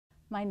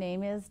My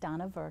name is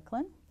Donna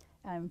Virklan.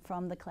 I'm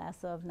from the class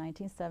of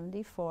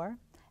 1974,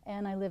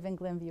 and I live in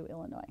Glenview,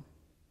 Illinois.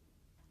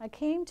 I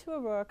came to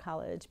Aurora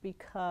College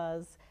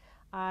because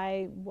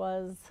I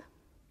was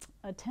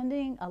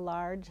attending a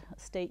large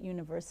state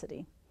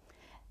university,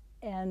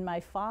 and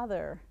my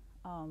father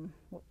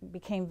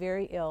became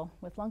very ill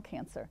with lung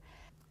cancer.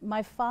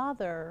 My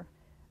father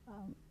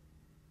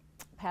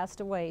passed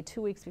away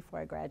 2 weeks before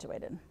I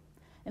graduated.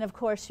 And of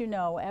course, you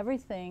know,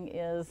 everything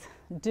is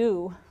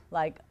due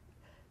like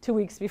 2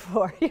 weeks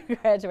before you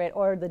graduate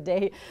or the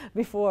day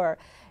before.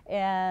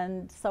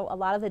 And so a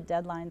lot of the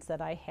deadlines that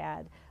I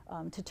had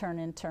to turn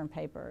in term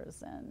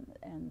papers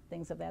and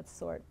things of that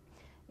sort.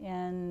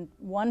 And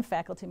one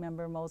faculty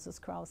member, Moses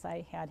Krause,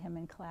 I had him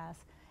in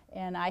class,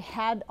 and I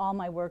had all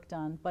my work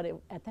done, but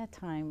at that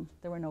time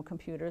there were no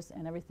computers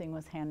and everything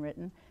was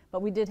handwritten.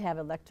 But we did have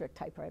electric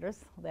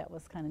typewriters. That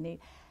was kind of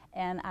neat.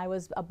 And I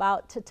was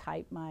about to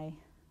type my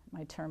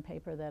term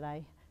paper that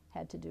I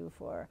had to do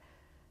for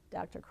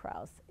Dr.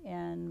 Krause,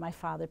 and my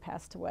father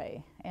passed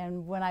away.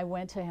 And when I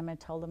went to him and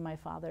told him my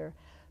father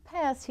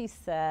passed, he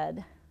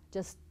said,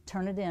 just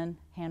turn it in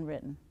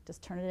handwritten.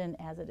 Just turn it in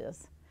as it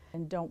is.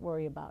 And don't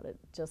worry about it.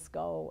 Just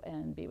go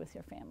and be with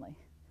your family.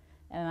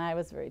 And I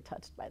was very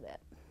touched by that.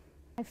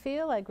 I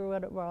feel I grew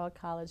up at Aurora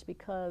College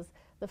because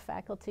the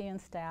faculty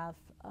and staff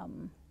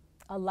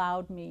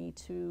allowed me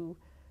to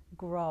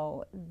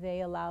grow.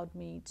 They allowed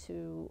me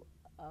to,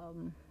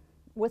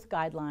 with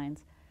guidelines,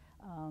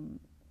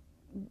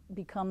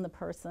 become the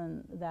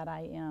person that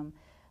I am.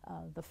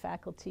 The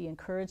faculty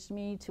encouraged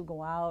me to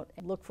go out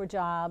and look for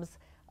jobs.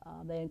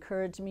 They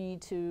encouraged me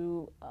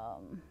to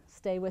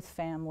stay with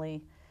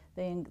family.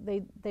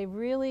 They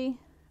really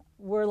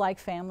were like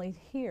family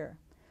here.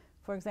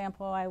 For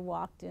example, I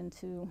walked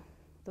into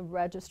the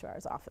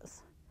registrar's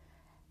office,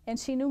 and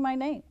she knew my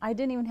name. I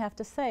didn't even have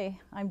to say,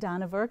 I'm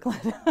Donna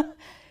Virklan.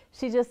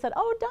 She just said,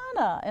 oh,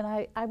 Donna,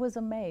 and I was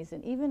amazed.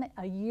 And even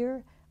a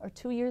year or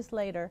 2 years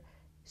later,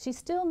 she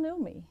still knew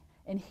me.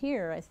 And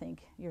here, I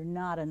think, you're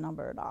not a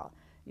number at all.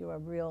 You're a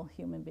real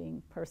human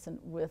being person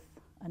with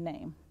a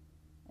name,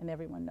 and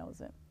everyone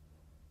knows it.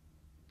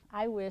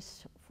 I wish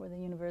for the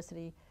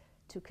university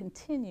to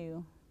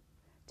continue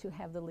to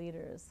have the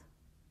leaders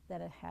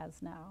that it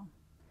has now,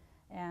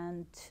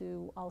 and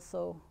to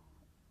also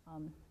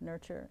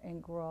nurture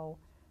and grow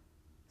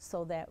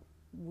so that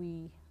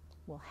we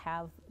will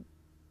have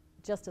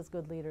just as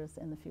good leaders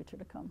in the future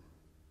to come.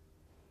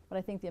 But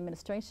I think the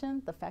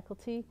administration, the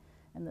faculty,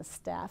 and the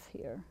staff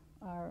here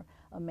are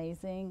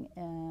amazing,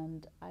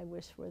 and I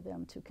wish for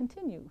them to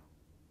continue